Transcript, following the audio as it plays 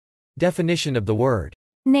Definition of the word.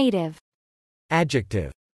 Native.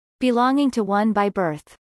 Adjective. Belonging to one by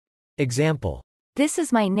birth. Example. This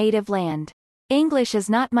is my native land. English is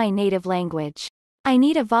not my native language. I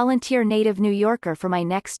need a volunteer native New Yorker for my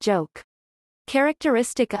next joke.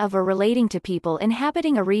 Characteristic of or relating to people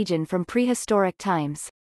inhabiting a region from prehistoric times.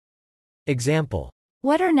 Example.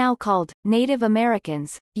 What are now called Native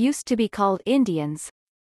Americans used to be called Indians.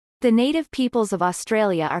 The native peoples of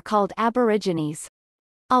Australia are called Aborigines.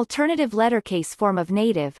 Alternative lettercase form of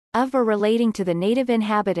native, of or relating to the native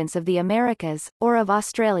inhabitants of the Americas, or of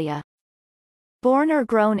Australia. Born or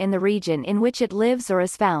grown in the region in which it lives or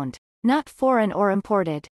is found, not foreign or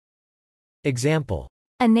imported. Example.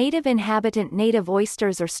 A native inhabitant, native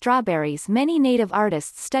oysters or strawberries. Many native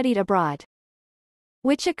artists studied abroad.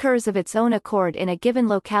 Which occurs of its own accord in a given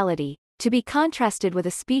locality, to be contrasted with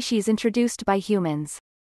a species introduced by humans.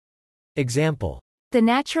 Example. The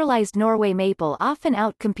naturalized Norway maple often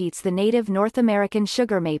outcompetes the native North American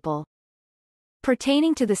sugar maple.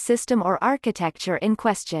 Pertaining to the system or architecture in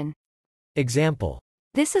question. Example.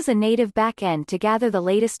 This is a native backend to gather the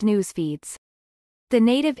latest news feeds. The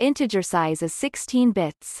native integer size is 16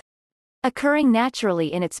 bits. Occurring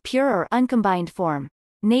naturally in its pure or uncombined form.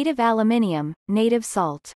 Native aluminium, native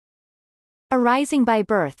salt. Arising by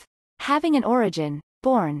birth. Having an origin,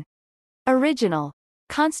 born. Original.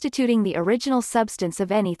 Constituting the original substance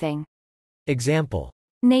of anything. Example.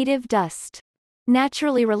 Native dust.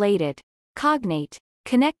 Naturally related. Cognate.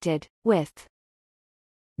 Connected, with.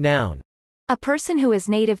 Noun. A person who is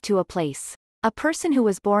native to a place. A person who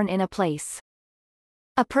was born in a place.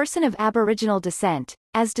 A person of Aboriginal descent,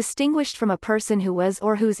 as distinguished from a person who was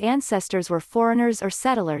or whose ancestors were foreigners or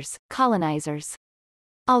settlers, colonizers.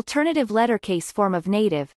 Alternative lettercase form of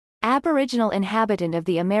native, Aboriginal inhabitant of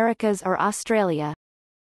the Americas or Australia.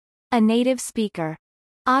 A native speaker.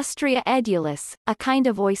 Ostrea edulis, a kind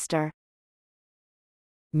of oyster.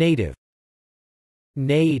 Native.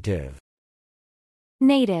 Native.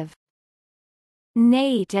 Native.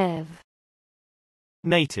 Native.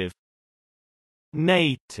 Native.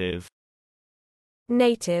 Native.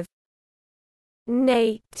 Native.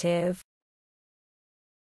 Native.